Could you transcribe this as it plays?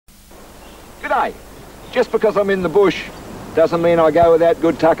G'day. Just because I'm in the bush doesn't mean I go without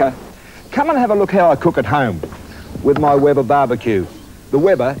good tucker. Come and have a look how I cook at home with my Weber barbecue. The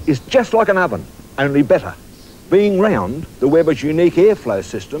Weber is just like an oven, only better. Being round, the Weber's unique airflow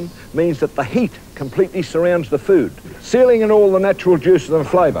system means that the heat completely surrounds the food, sealing in all the natural juices and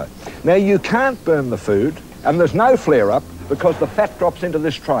flavour. Now, you can't burn the food, and there's no flare-up because the fat drops into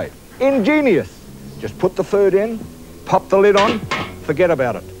this tray. Ingenious. Just put the food in, pop the lid on, forget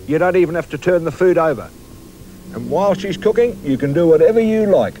about it. You don't even have to turn the food over. And while she's cooking, you can do whatever you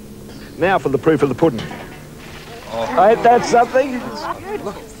like. Now for the proof of the pudding. Oh, ain't that something?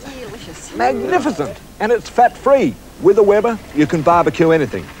 Delicious. Magnificent. And it's fat-free. With a Weber, you can barbecue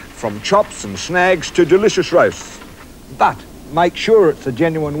anything, from chops and snags to delicious roasts. But make sure it's a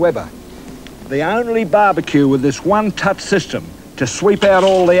genuine Weber. The only barbecue with this one-touch system to sweep out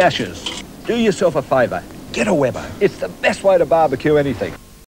all the ashes. Do yourself a favour, get a Weber. It's the best way to barbecue anything.